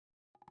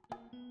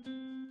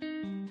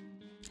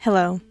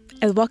Hello,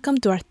 and welcome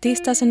to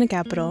Artistas in the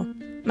Capital.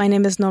 My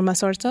name is Norma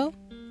Sorto,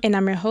 and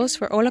I'm your host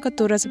for Hola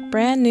Cultura's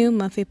brand new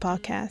monthly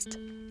podcast,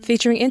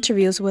 featuring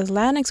interviews with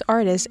Latinx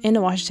artists in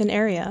the Washington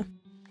area.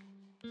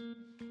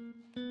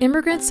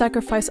 Immigrants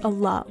sacrifice a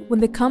lot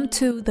when they come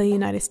to the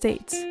United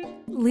States,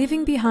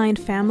 leaving behind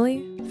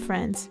family,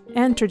 friends,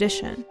 and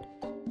tradition.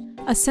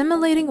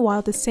 Assimilating while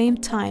at the same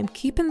time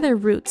keeping their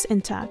roots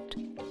intact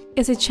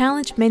is a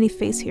challenge many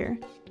face here.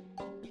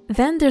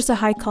 Then there's the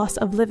high cost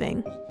of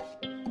living.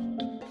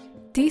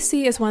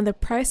 DC is one of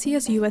the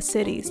priciest U.S.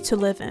 cities to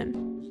live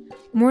in,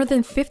 more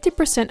than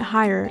 50%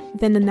 higher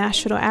than the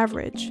national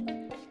average.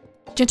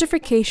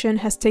 Gentrification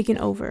has taken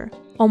over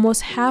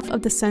almost half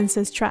of the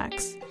census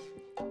tracts.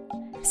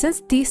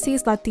 Since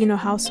DC's Latino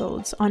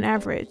households, on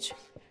average,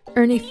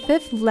 earn a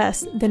fifth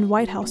less than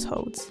white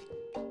households,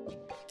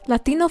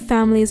 Latino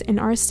families in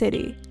our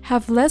city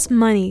have less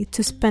money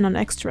to spend on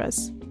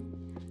extras,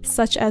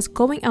 such as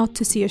going out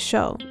to see a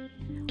show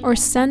or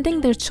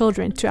sending their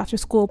children to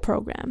after-school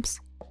programs.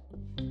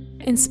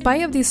 In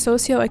spite of these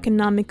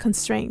socioeconomic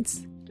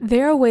constraints,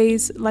 there are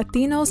ways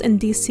Latinos in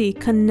DC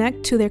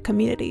connect to their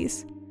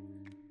communities.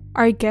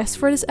 Our guest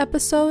for this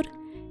episode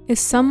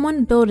is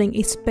someone building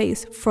a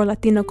space for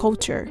Latino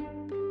culture.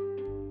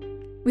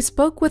 We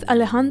spoke with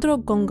Alejandro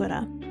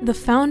Góngora, the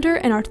founder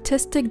and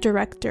artistic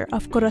director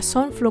of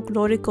Corazón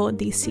Folklórico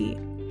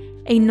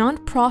DC, a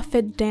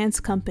non-profit dance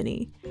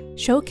company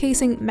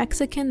showcasing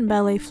Mexican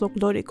ballet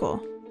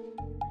folklórico.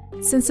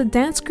 Since the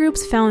dance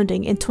group's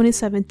founding in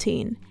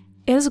 2017,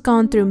 it has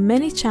gone through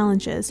many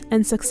challenges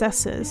and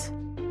successes.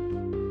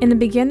 In the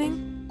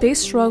beginning, they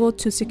struggled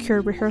to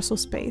secure rehearsal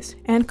space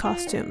and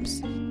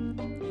costumes.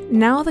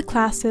 Now the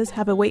classes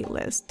have a wait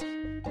list.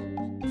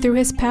 Through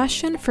his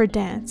passion for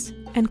dance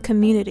and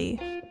community,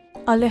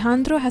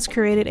 Alejandro has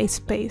created a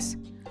space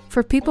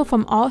for people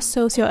from all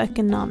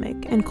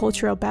socioeconomic and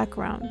cultural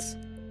backgrounds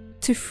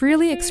to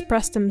freely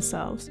express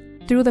themselves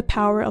through the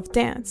power of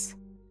dance.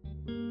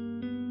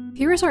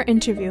 Here is our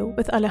interview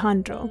with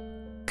Alejandro,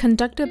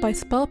 conducted by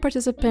Spell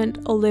participant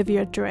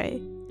Olivia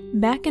Dre,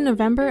 back in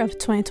November of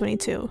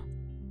 2022.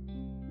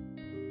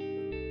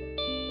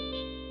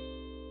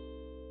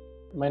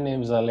 My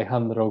name is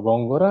Alejandro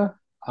Góngora.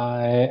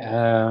 I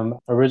am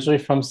originally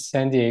from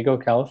San Diego,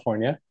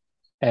 California,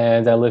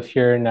 and I live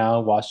here now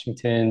in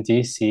Washington,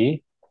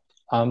 D.C.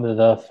 I'm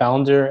the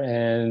founder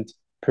and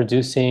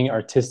producing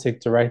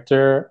artistic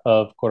director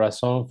of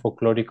Corazón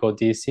Folklórico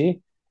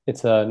DC.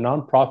 It's a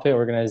nonprofit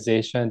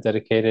organization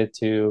dedicated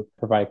to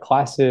provide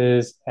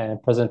classes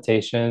and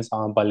presentations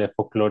on ballet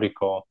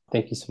folklórico.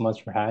 Thank you so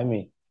much for having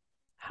me.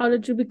 How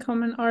did you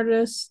become an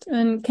artist?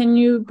 And can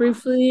you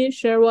briefly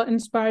share what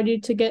inspired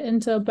you to get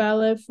into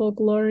ballet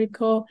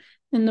folklórico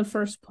in the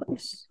first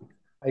place?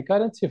 I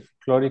got into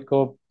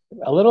folklórico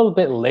a little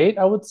bit late,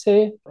 I would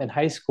say, in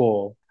high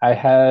school. I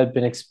had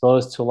been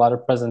exposed to a lot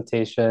of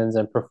presentations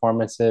and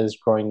performances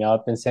growing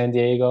up in San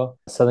Diego.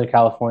 Southern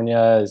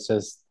California is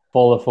just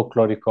full of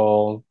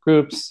folklorico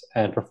groups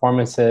and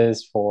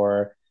performances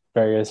for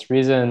various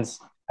reasons.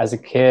 As a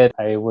kid,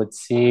 I would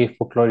see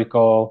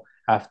folklorico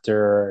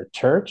after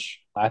church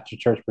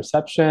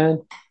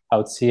reception. I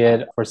would see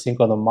it for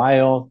Cinco de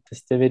Mayo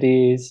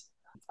festivities.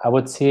 I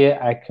would see it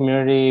at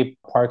community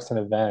parks and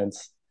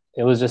events.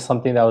 It was just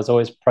something that was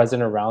always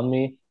present around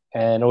me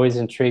and always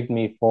intrigued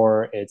me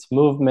for its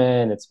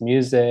movement, its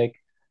music,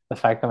 the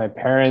fact that my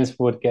parents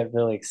would get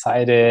really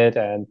excited,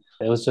 and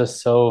it was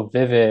just so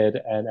vivid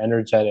and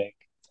energetic.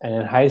 And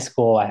in high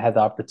school, I had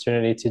the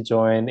opportunity to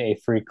join a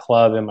free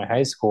club in my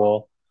high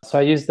school. So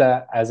I used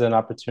that as an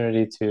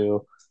opportunity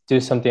to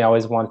do something I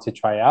always wanted to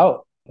try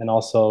out and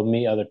also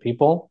meet other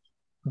people.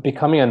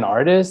 Becoming an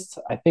artist,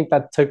 I think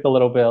that took a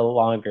little bit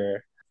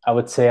longer. I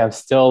would say I'm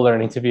still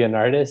learning to be an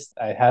artist.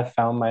 I have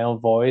found my own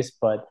voice,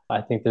 but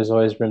I think there's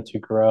always room to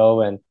grow.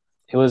 And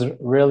it was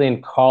really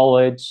in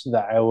college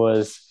that I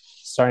was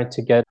starting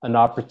to get an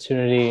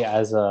opportunity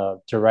as a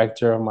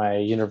director of my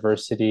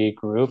university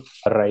group,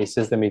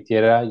 Raíces de mi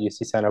Tierra,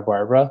 UC Santa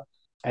Barbara.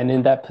 And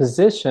in that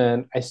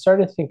position, I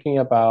started thinking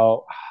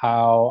about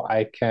how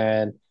I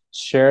can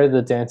share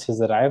the dances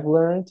that I've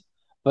learned,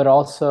 but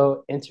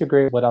also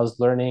integrate what I was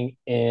learning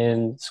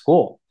in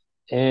school.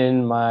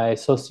 In my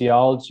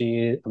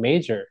sociology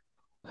major,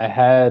 I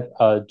had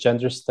a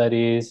gender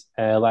studies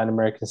and Latin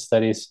American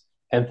studies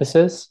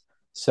emphasis.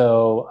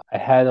 So I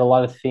had a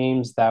lot of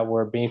themes that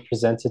were being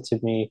presented to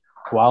me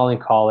while in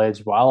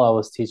college, while I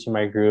was teaching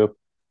my group.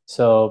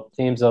 So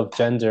themes of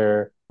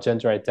gender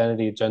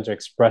identity, gender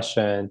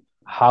expression,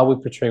 how we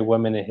portray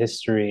women in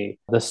history,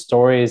 the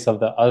stories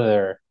of the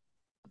other,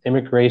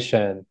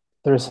 immigration.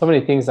 There were so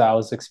many things that I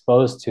was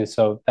exposed to.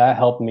 So that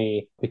helped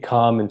me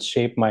become and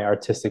shape my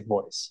artistic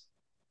voice.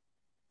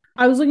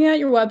 I was looking at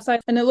your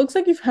website and it looks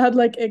like you've had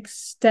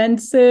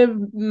extensive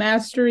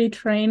mastery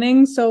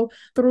training. So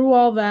through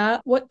all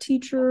that, what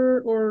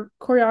teacher or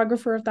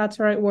choreographer, if that's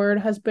the right word,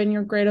 has been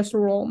your greatest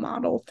role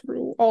model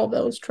through all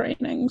those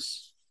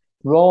trainings?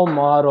 Role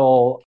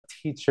model,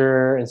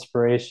 teacher,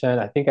 inspiration.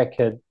 I think I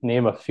could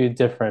name a few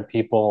different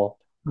people.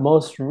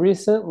 Most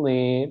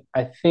recently,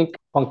 I think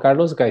Juan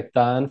Carlos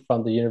Gaitan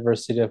from the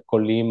University of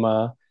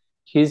Colima,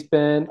 he's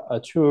been a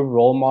true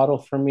role model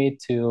for me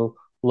to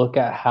look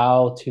at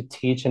how to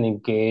teach and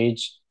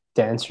engage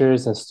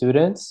dancers and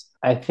students.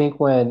 I think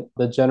when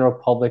the general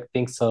public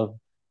thinks of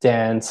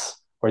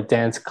dance or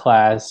dance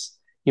class,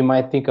 you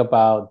might think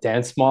about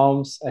Dance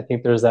Moms. I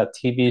think there's that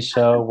TV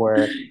show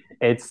where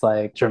it's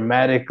like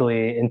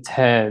dramatically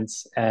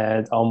intense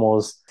and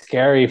almost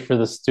scary for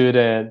the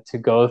student to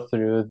go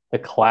through the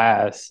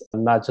class.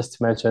 Not just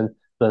to mention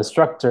the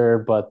instructor,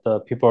 but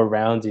the people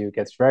around you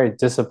gets very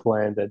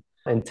disciplined and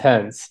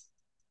intense.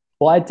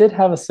 Well, I did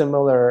have a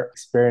similar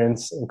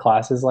experience in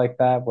classes like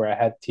that where I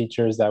had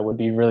teachers that would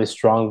be really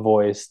strong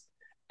voiced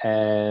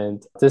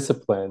and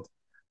disciplined.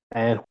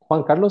 And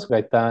Juan Carlos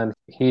Gaitan,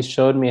 he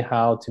showed me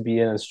how to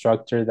be an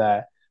instructor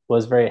that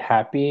was very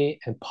happy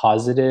and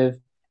positive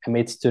and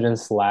made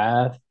students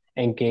laugh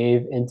and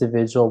gave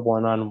individual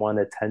one-on-one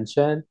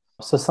attention.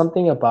 So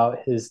something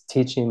about his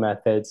teaching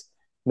methods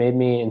made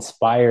me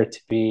inspired to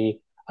be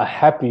a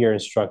happier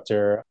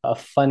instructor, a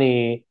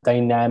funny,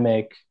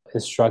 dynamic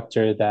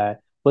instructor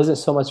that wasn't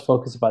so much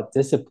focused about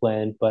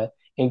discipline, but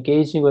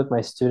engaging with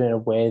my student in a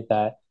way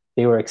that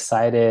they were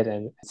excited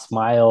and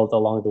smiled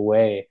along the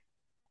way.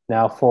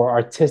 Now, for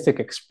artistic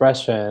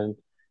expression,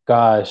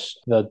 gosh,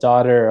 the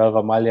daughter of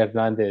Amalia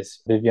Hernandez,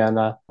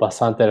 Viviana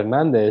Basante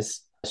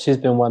Hernandez, she's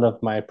been one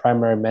of my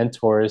primary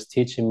mentors,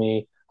 teaching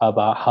me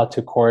about how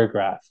to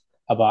choreograph,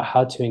 about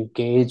how to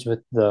engage with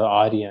the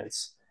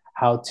audience,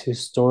 how to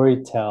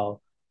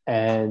storytell,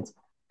 and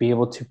be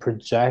able to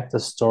project a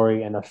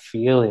story and a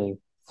feeling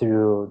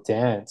through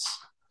dance.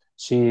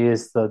 She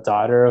is the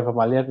daughter of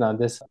Amalia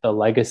Hernandez, the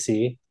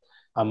legacy.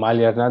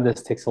 Amalia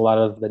Hernandez takes a lot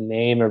of the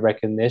name and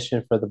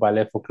recognition for the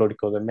Ballet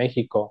Folklórico de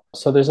Mexico.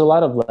 So there's a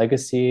lot of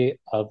legacy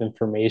of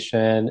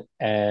information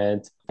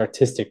and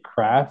artistic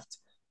craft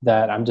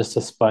that I'm just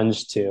a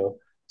sponge to.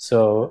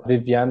 So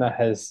Viviana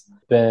has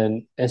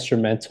been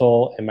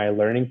instrumental in my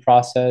learning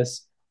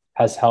process,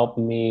 has helped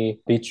me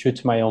be true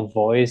to my own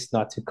voice,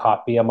 not to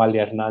copy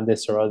Amalia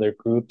Hernandez or other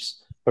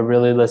groups, but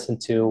really listen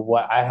to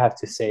what I have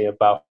to say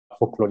about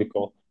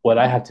Folklórico, what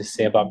I have to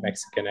say about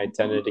Mexican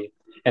identity,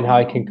 and how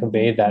I can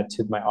convey that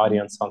to my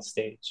audience on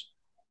stage.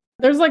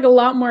 There's like a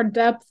lot more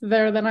depth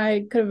there than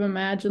I could have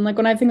imagined. Like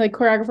when I think like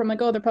choreographer, I'm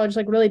like, oh, they're probably just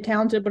like really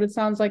talented, but it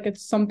sounds like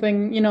it's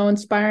something,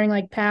 inspiring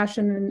like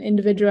passion and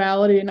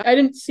individuality. And I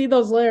didn't see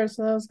those layers,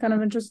 so that was kind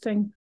of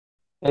interesting.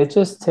 It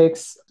just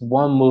takes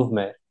one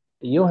movement.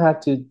 You don't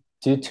have to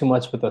do too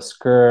much with a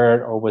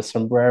skirt or with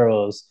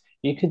sombreros.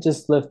 You could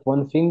just lift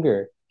one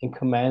finger and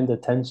command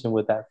attention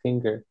with that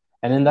finger.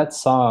 And in that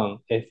song,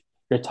 if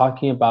you're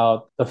talking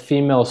about the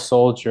female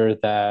soldier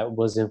that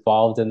was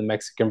involved in the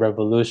Mexican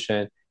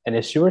Revolution, and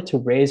if she were to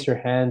raise her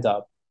hand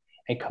up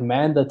and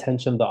command the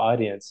attention of the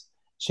audience,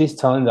 she's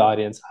telling the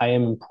audience, I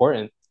am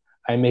important.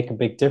 I make a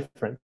big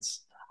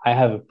difference. I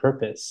have a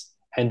purpose.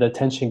 And the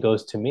attention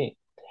goes to me.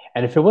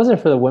 And if it wasn't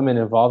for the women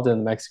involved in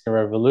the Mexican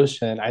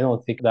Revolution, I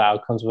don't think the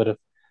outcomes would have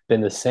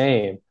been the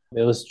same.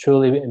 It was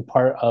truly in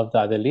part of the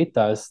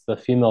Adelitas, the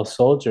female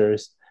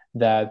soldiers,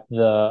 that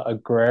the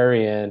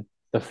agrarian,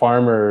 the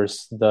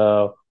farmers,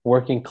 the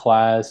working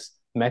class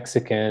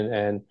Mexican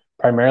and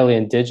primarily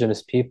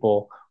indigenous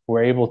people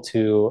were able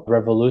to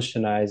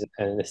revolutionize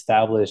and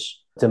establish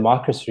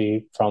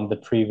democracy from the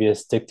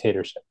previous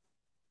dictatorship.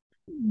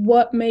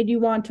 What made you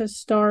want to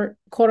start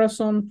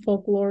Corazón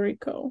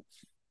Folklórico?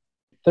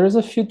 There's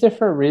a few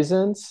different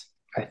reasons.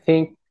 I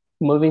think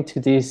moving to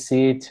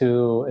DC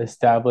to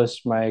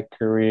establish my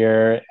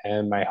career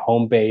and my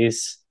home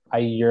base, I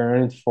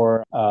yearned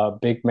for a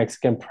big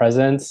Mexican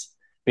presence.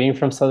 Being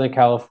from Southern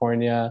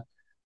California,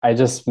 I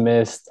just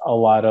missed a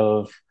lot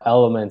of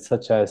elements,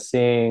 such as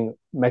seeing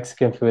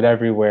Mexican food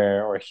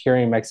everywhere, or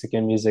hearing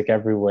Mexican music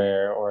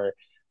everywhere, or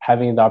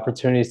having the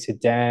opportunities to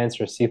dance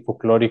or see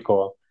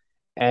folklorico.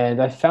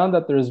 And I found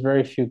that there's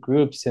very few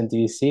groups in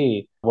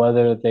DC,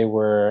 whether they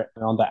were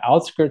on the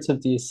outskirts of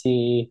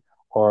DC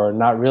or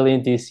not really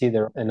in DC,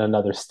 they're in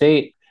another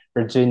state.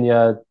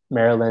 Virginia,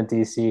 Maryland,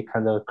 DC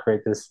kind of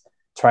create this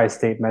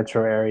tri-state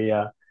metro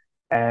area.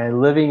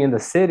 And living in the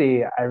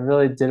city, I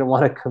really didn't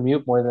want to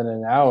commute more than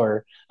an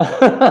hour.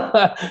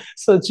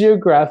 So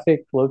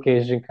geographic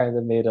location kind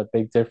of made a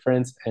big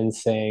difference in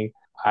saying,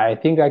 I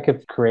think I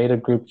could create a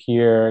group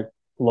here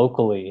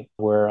locally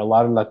where a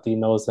lot of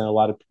Latinos and a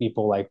lot of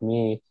people like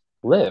me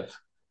live.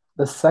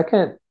 The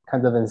second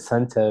kind of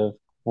incentive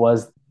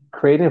was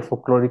creating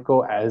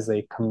Folklórico as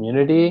a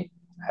community,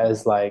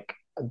 as like,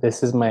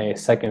 this is my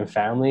second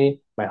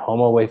family, my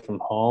home away from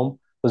home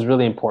was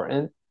really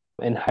important.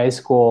 In high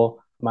school,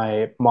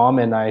 my mom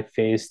and I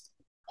faced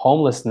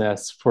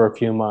homelessness for a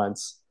few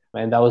months.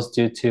 And that was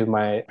due to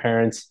my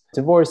parents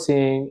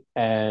divorcing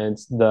and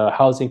the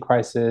housing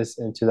crisis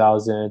in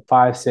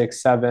 2005,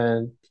 6,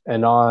 7,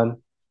 and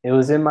on. It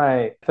was in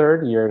my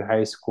third year in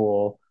high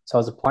school. So I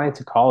was applying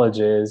to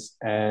colleges,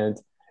 and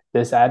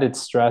this added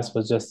stress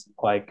was just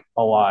like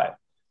a lot.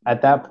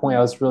 At that point,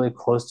 I was really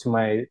close to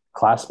my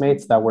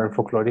classmates that were in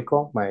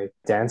Folklórico, my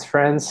dance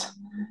friends.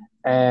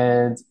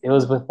 And it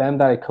was with them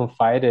that I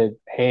confided,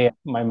 hey,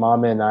 my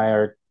mom and I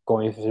are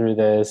going through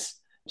this.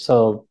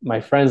 So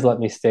my friends let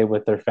me stay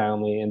with their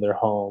family in their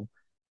home.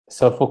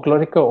 So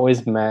Folklórico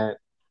always meant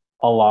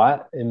a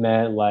lot. It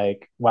meant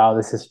like, wow,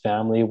 this is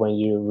family when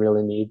you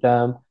really need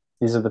them.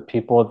 These are the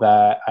people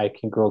that I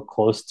can grow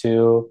close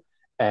to.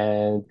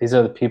 And these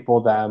are the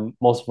people that I'm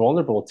most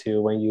vulnerable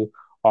to when you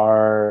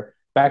are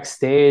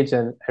backstage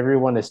and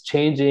everyone is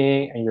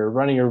changing and you're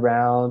running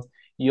around.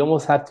 You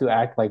almost have to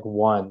act like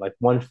one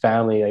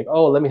family, like,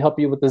 oh, let me help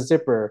you with the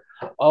zipper.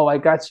 Oh, I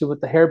got you with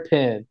the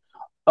hairpin.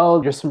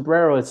 Oh, your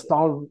sombrero, it's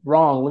all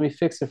wrong. Let me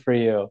fix it for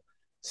you.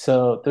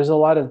 So there's a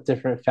lot of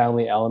different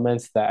family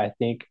elements that I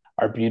think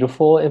are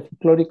beautiful in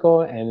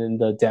Folklórico and in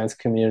the dance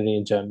community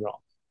in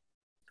general.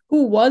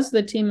 Who was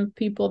the team of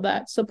people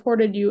that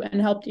supported you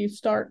and helped you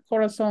start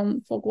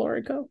Corazón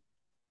Folklórico?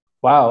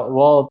 Wow.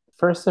 Well,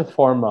 first and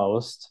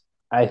foremost,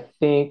 I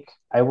think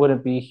I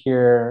wouldn't be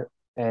here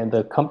and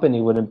the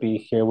company wouldn't be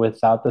here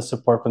without the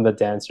support from the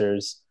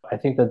dancers. I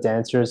think the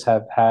dancers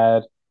have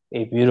had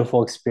a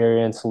beautiful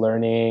experience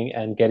learning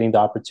and getting the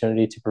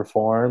opportunity to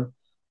perform.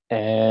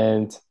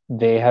 And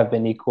they have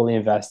been equally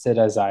invested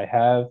as I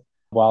have.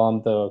 While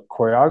I'm the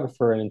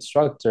choreographer and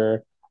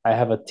instructor, I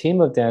have a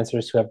team of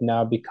dancers who have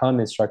now become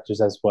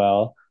instructors as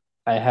well.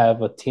 I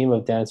have a team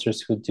of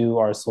dancers who do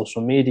our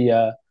social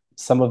media.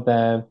 Some of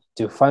them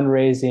do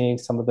fundraising.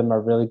 Some of them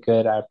are really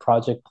good at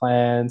project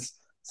plans.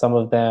 Some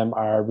of them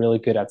are really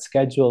good at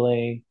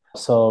scheduling.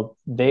 So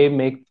they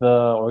make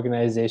the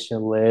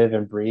organization live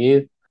and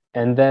breathe.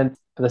 And then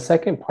the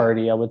second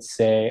party, I would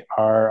say,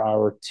 are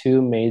our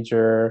two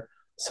major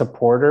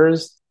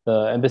supporters,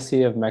 the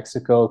Embassy of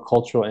Mexico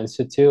Cultural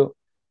Institute.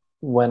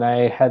 When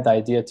I had the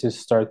idea to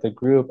start the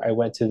group, I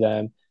went to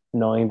them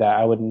knowing that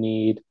I would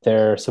need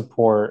their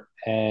support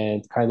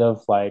and kind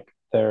of like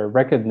their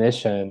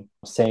recognition,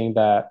 saying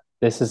that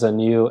this is a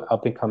new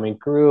up and coming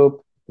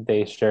group.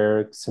 They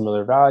share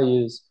similar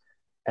values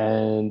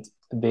and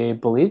they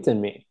believed in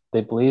me.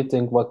 They believed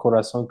in what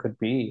Corazon could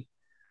be.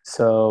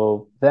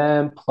 So,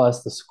 them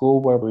plus the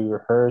school where we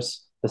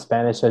rehearse, the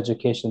Spanish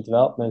Education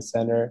Development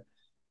Center,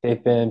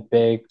 they've been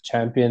big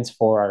champions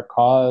for our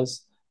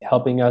cause,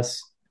 helping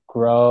us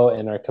grow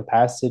in our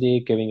capacity,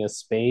 giving us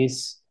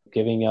space,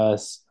 giving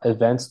us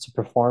events to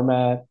perform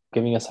at,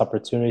 giving us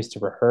opportunities to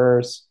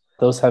rehearse.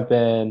 Those have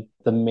been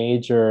the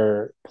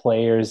major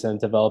players in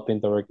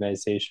developing the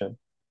organization.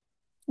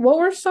 What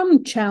were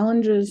some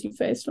challenges you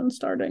faced when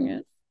starting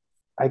it?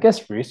 I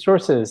guess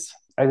resources.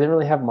 I didn't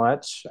really have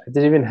much. I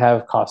didn't even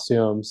have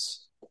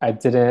costumes. I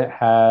didn't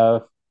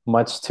have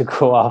much to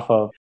go off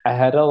of. I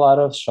had a lot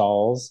of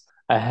shawls.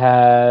 I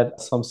had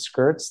some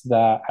skirts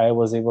that I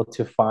was able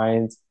to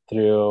find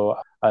through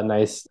a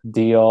nice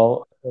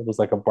deal. It was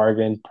like a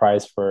bargain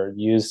price for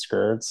used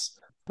skirts.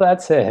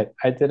 That's it.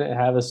 I didn't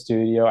have a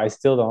studio. I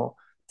still don't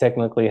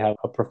technically have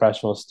a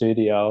professional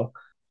studio.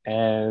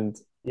 And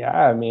yeah,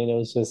 I mean, it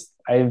was just,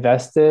 I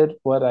invested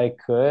what I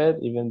could,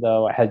 even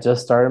though I had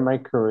just started my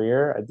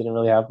career. I didn't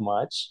really have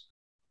much,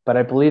 but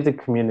I believed in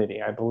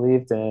community. I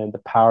believed in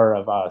the power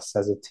of us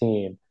as a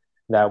team,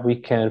 that we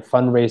can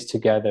fundraise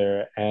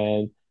together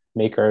and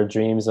make our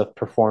dreams of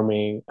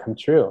performing come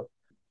true.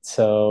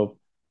 So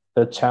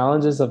the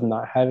challenges of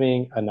not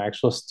having an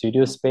actual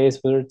studio space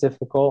were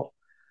difficult.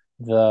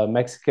 The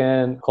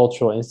Mexican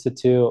Cultural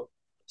Institute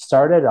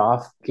started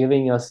off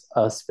giving us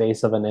a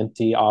space of an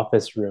empty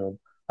office room,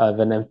 of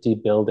an empty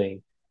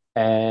building.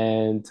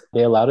 And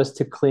they allowed us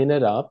to clean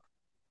it up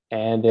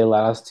and they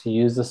allowed us to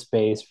use the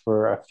space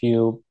for a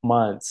few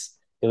months.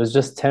 It was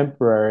just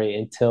temporary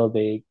until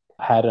they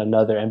had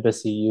another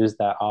embassy use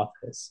that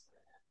office.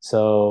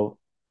 So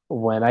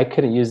when I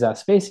couldn't use that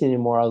space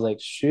anymore, I was like,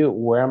 shoot,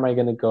 where am I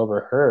going to go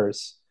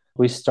rehearse?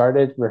 We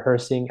started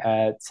rehearsing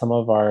at some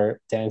of our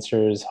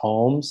dancers'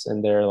 homes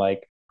in their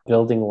like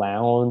building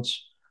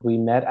lounge. We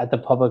met at the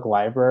public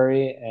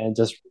library and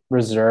just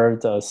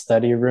reserved a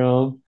study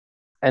room.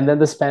 And then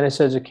the Spanish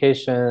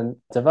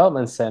Education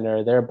Development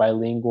Center, they're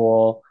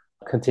bilingual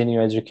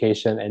continuing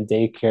education and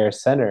daycare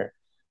center.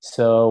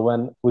 So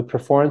when we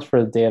performed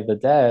for the Day of the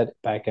Dead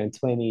back in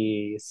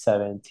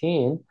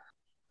 2017,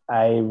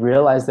 I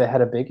realized they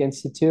had a big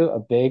institute, a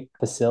big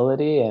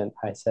facility, and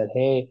I said,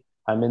 hey,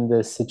 I'm in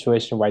this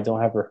situation where I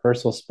don't have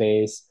rehearsal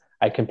space.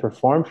 I can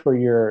perform for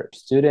your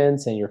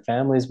students and your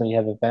families when you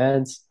have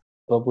events,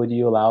 but would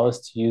you allow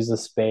us to use the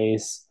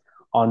space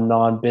on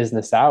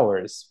non-business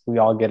hours? We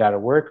all get out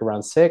of work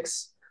around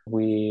 6.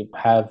 We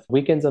have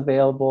weekends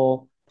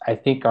available. I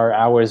think our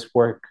hours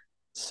work.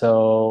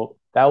 So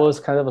that was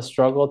kind of a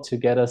struggle to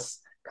get us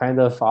kind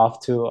of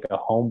off to a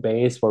home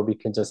base where we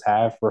can just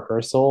have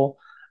rehearsal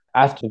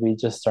after we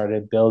just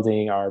started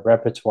building our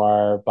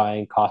repertoire,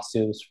 buying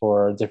costumes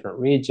for different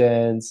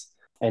regions.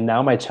 And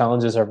now my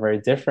challenges are very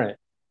different.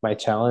 My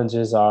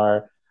challenges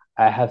are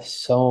I have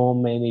so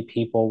many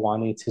people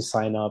wanting to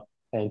sign up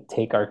and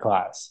take our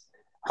class.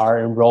 Our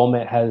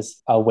enrollment has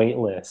a wait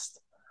list.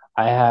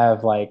 I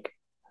have like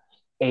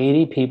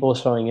 80 people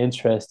showing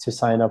interest to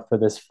sign up for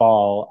this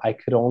fall. I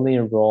could only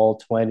enroll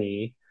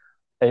 20.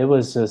 It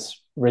was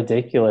just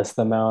ridiculous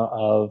the amount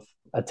of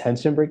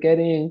attention we're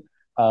getting,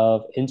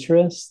 of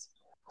interest.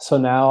 So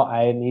now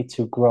I need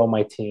to grow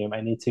my team.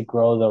 I need to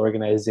grow the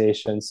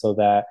organization so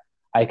that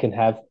I can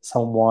have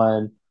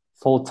someone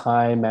full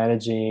time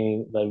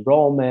managing the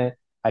enrollment.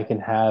 I can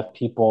have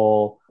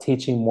people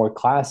teaching more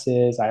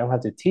classes. I don't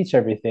have to teach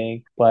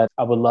everything, but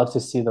I would love to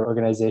see the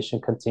organization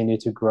continue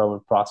to grow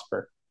and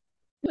prosper.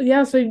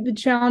 Yeah, so the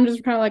challenges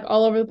are kind of like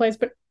all over the place,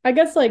 but I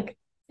guess like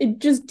it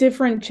just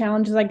different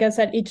challenges, I guess,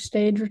 at each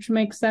stage, which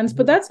makes sense.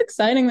 But that's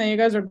exciting that you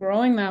guys are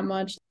growing that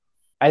much.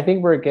 I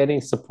think we're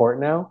getting support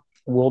now.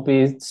 We'll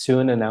be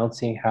soon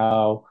announcing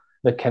how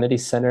the Kennedy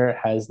Center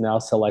has now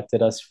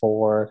selected us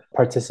for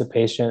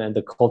participation in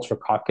the Culture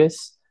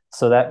Caucus.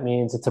 So that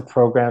means it's a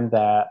program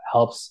that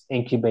helps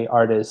incubate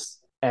artists,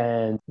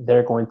 and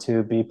they're going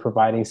to be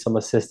providing some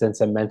assistance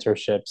and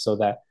mentorship so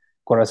that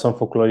Corazón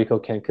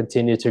Folklórico can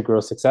continue to grow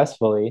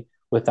successfully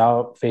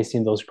without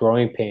facing those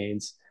growing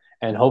pains.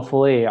 And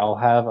hopefully, I'll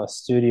have a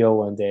studio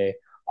one day.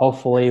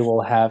 Hopefully,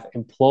 we'll have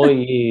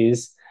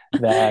employees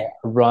that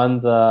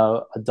run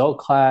the adult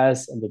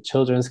class and the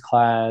children's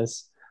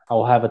class. I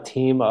will have a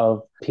team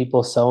of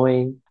people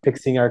sewing,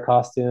 fixing our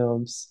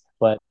costumes,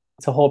 but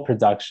it's a whole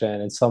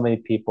production and so many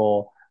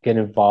people get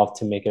involved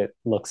to make it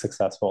look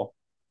successful.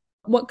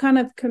 What kind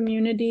of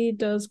community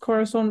does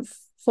Corazon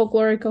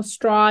Folklórico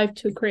strive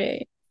to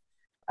create?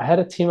 I had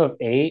a team of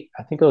eight.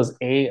 I think it was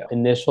eight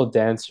initial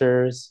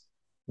dancers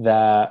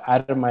that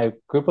out of my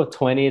group of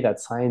 20 that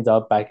signed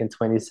up back in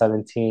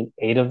 2017,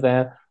 eight of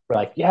them were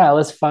like, yeah,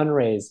 let's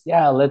fundraise.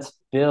 Yeah, let's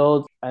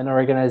build an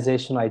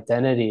organizational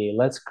identity.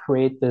 Let's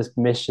create this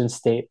mission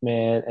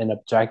statement and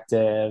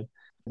objective.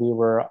 We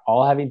were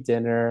all having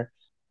dinner,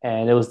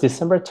 and it was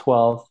December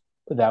 12th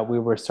that we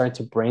were starting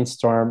to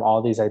brainstorm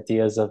all these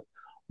ideas of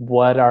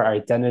what our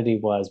identity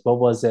was. What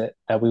was it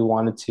that we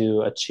wanted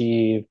to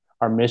achieve?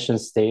 Our mission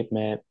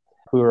statement.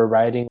 We were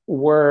writing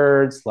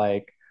words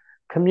like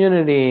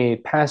community,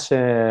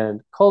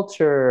 passion,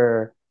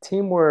 culture,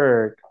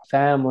 teamwork,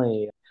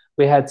 family.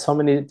 We had so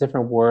many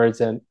different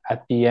words, and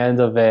at the end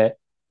of it,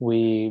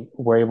 we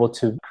were able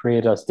to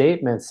create a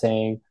statement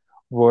saying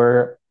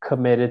we're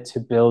committed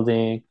to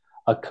building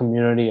a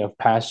community of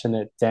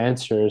passionate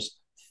dancers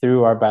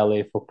through our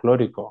ballet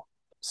folklorico.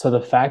 So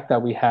the fact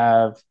that we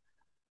have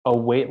a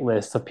wait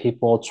list of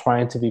people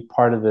trying to be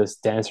part of this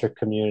dancer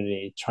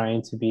community,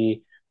 trying to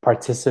be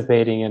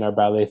participating in our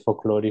ballet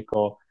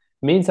folklorico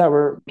means that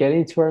we're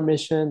getting to our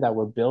mission, that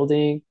we're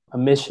building. A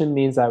mission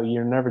means that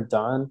you're never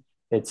done.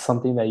 It's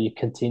something that you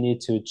continue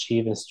to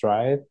achieve and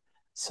strive.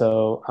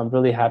 So I'm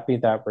really happy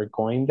that we're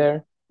going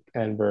there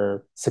and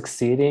we're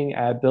succeeding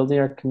at building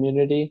our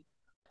community.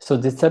 So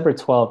December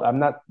 12th, I'm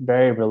not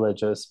very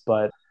religious,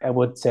 but I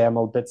would say I'm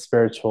a bit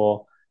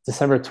spiritual.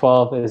 December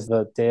 12th is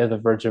the day of the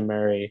Virgin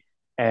Mary.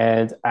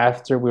 And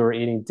after we were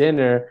eating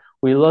dinner,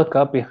 we look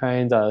up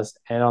behind us,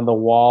 and on the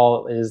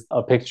wall is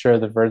a picture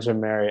of the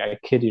Virgin Mary. I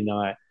kid you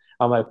not.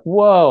 I'm like,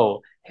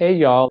 whoa, hey,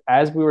 y'all.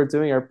 As we were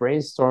doing our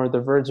brainstorm, the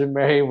Virgin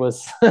Mary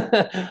was,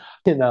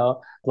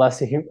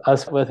 blessing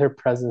us with her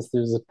presence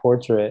through the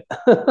portrait.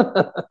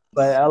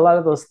 But a lot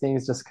of those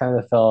things just kind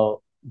of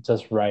felt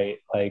just right.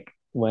 Like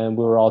when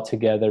we were all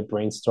together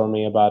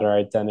brainstorming about our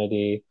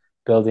identity,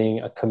 building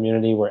a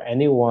community where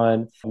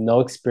anyone, no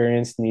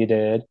experience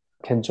needed,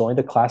 can join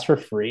the class for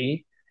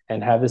free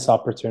and have this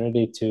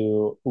opportunity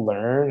to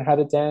learn how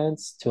to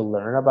dance, to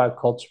learn about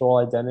cultural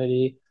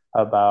identity,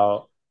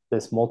 about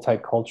this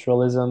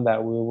multiculturalism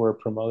that we were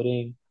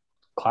promoting.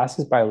 Class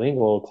is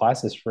bilingual,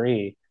 class is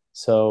free.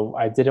 So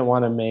I didn't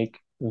want to make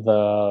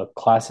the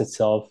class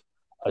itself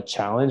a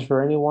challenge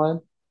for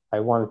anyone.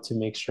 I wanted to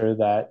make sure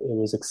that it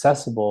was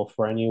accessible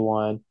for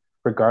anyone,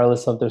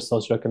 regardless of their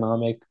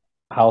socioeconomic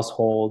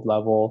household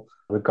level,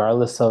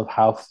 regardless of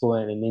how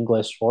fluent in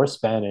English or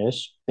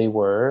Spanish they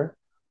were,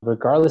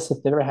 regardless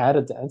if they never had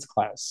a dance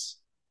class.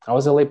 I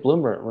was a late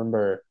bloomer,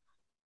 remember?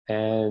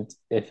 And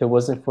if it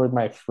wasn't for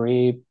my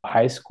free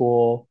high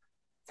school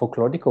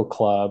folklorico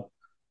club,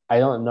 I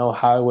don't know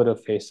how I would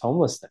have faced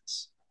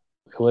homelessness.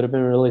 It would have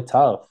been really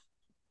tough.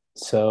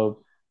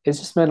 So it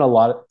just meant a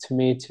lot to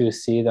me to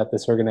see that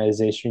this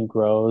organization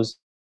grows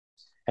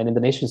and in the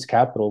nation's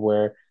capital,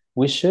 where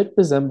we should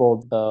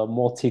resemble the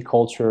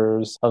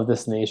multicultures of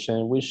this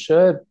nation. We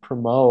should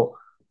promote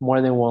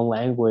more than one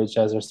language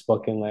as our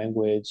spoken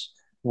language,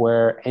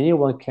 where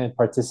anyone can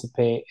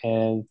participate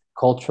in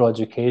cultural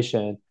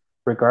education,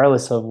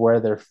 regardless of where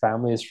their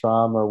family is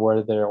from or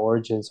where their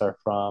origins are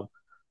from.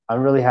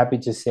 I'm really happy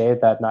to say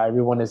that not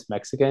everyone is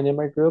Mexican in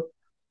my group.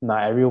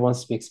 Not everyone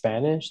speaks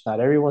Spanish. Not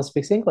everyone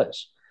speaks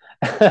English.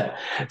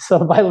 So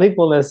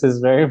bilingualness is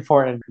very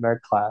important in our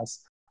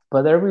class.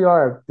 But there we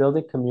are,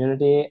 building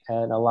community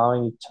and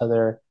allowing each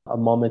other a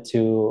moment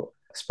to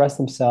express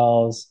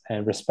themselves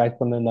and respect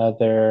one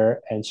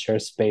another and share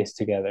space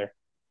together.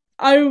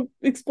 I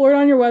explored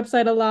on your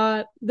website a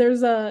lot.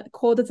 There's a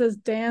quote that says,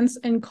 dance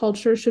and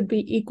culture should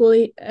be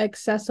equally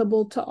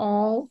accessible to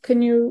all.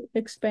 Can you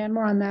expand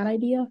more on that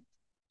idea?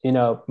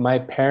 My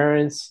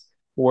parents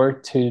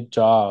worked two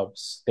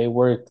jobs. They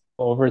worked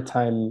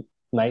overtime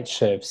night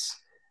shifts.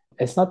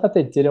 It's not that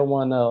they didn't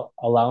want to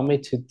allow me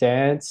to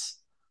dance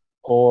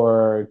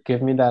or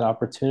give me that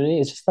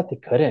opportunity. It's just that they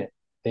couldn't.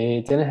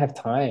 They didn't have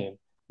time.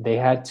 They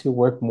had to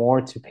work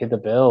more to pay the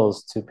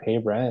bills, to pay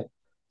rent.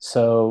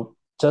 So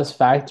just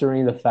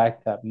factoring the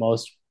fact that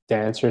most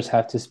dancers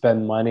have to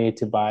spend money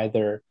to buy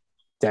their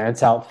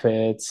dance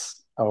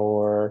outfits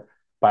or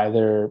buy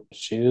their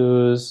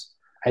shoes.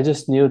 I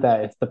just knew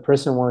that if the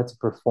person wanted to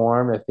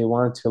perform, if they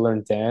wanted to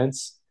learn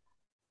dance,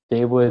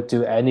 they would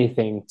do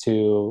anything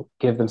to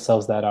give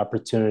themselves that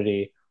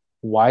opportunity.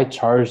 Why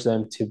charge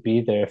them to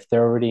be there if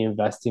they're already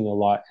investing a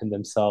lot in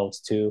themselves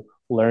to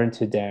learn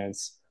to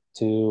dance,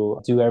 to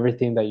do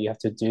everything that you have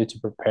to do to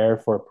prepare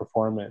for a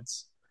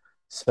performance?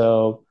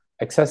 So,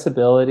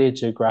 accessibility,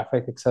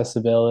 geographic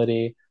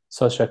accessibility,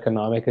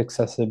 socioeconomic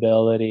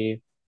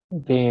accessibility,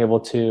 being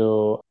able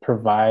to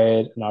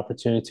provide an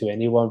opportunity to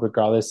anyone,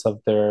 regardless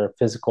of their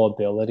physical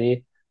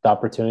ability, the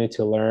opportunity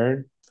to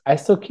learn. I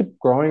still keep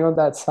growing on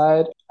that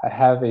side. I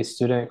have a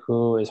student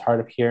who is hard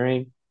of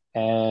hearing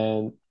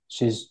and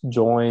she's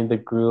joined the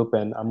group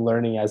and I'm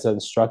learning as an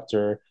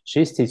instructor.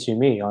 She's teaching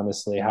me,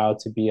 honestly, how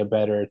to be a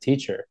better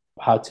teacher,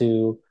 how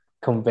to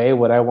convey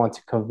what I want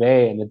to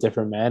convey in a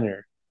different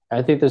manner.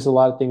 I think there's a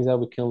lot of things that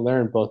we can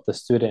learn, both the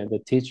student and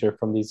the teacher,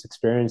 from these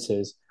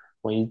experiences.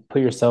 When you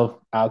put yourself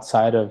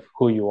outside of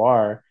who you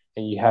are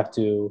and you have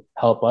to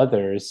help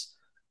others,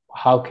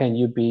 how can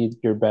you be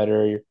your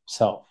better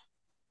self?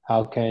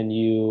 How can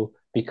you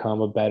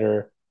become a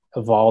better,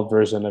 evolved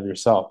version of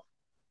yourself?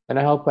 And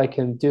I hope I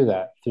can do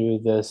that through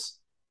this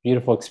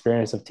beautiful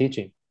experience of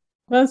teaching.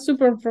 That's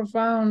super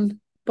profound.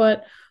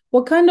 But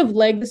what kind of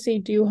legacy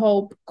do you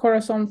hope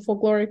Corazón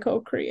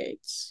Folklórico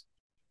creates?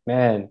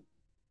 Man,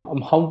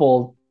 I'm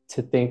humbled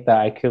to think that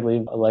I could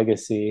leave a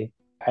legacy.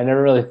 I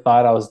never really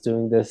thought I was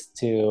doing this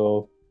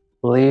to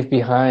leave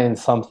behind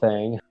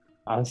something.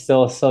 I'm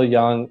still so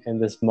young in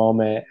this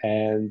moment,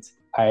 and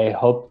I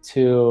hope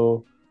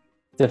to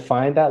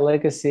define that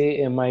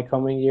legacy in my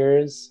coming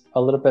years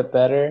a little bit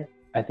better.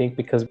 I think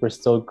because we're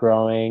still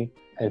growing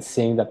and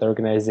seeing that the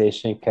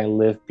organization can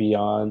live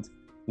beyond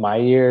my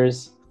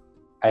years,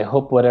 I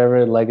hope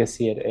whatever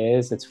legacy it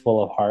is, it's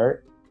full of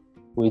heart.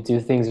 We do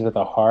things with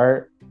a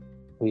heart.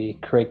 We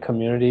create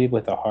community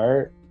with a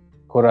heart.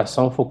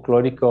 Corazón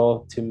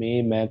Folklórico to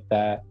me meant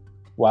that,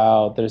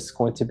 wow, there's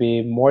going to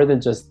be more than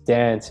just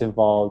dance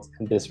involved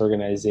in this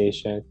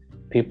organization.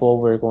 People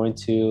were going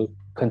to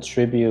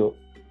contribute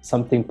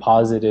something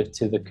positive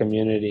to the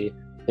community.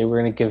 They were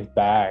going to give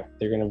back.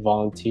 They're going to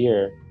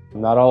volunteer.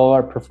 Not all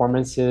our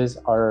performances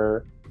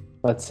are,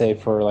 let's say,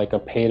 for like a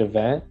paid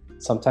event.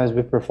 Sometimes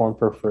we perform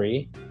for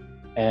free.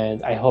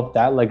 And I hope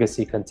that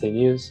legacy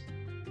continues.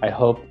 I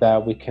hope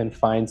that we can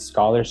find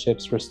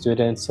scholarships for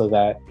students so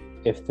that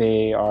if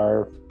they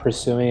are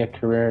pursuing a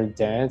career in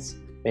dance,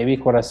 maybe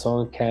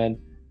Corazón can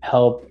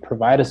help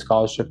provide a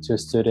scholarship to a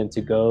student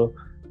to go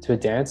to a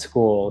dance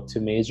school, to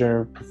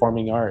major in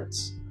performing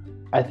arts.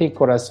 I think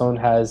Corazón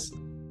has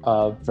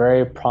a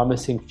very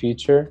promising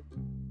future,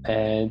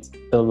 and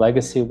the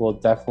legacy will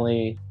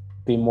definitely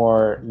be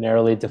more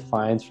narrowly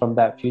defined from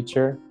that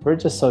future. We're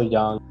just so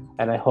young,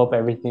 and I hope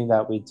everything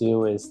that we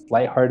do is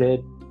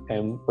lighthearted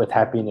and with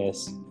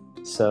happiness.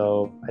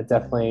 So I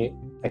definitely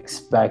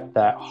expect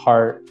that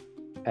heart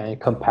and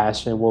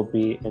compassion will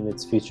be in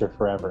its future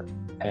forever.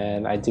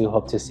 And I do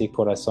hope to see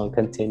Corazón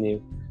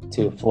continue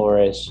to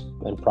flourish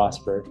and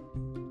prosper.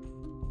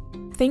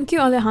 Thank you,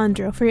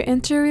 Alejandro, for your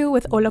interview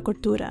with Hola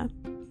Cultura.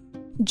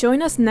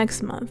 Join us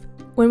next month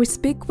when we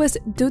speak with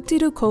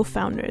Dutiru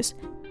co-founders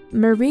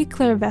Marie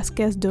Claire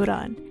Vasquez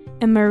Duran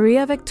and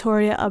Maria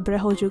Victoria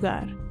Abrejo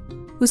Jugar,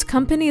 whose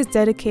company is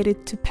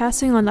dedicated to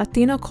passing on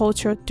Latino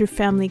culture through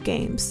family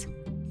games.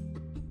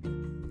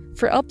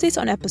 For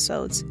updates on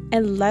episodes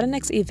and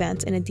Latinx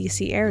events in the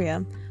DC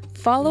area,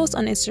 follow us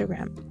on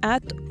Instagram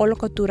at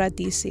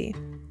HolaCulturaDC.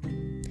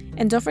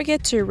 And don't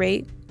forget to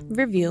rate,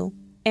 review,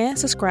 and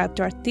subscribe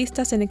to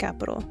Artistas en el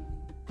Capital.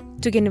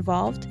 To get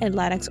involved in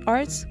Latinx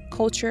arts,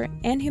 culture,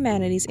 and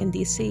humanities in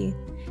DC,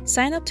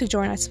 sign up to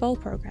join our SPEL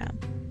program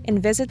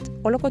and visit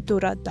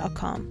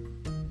holacultura.com.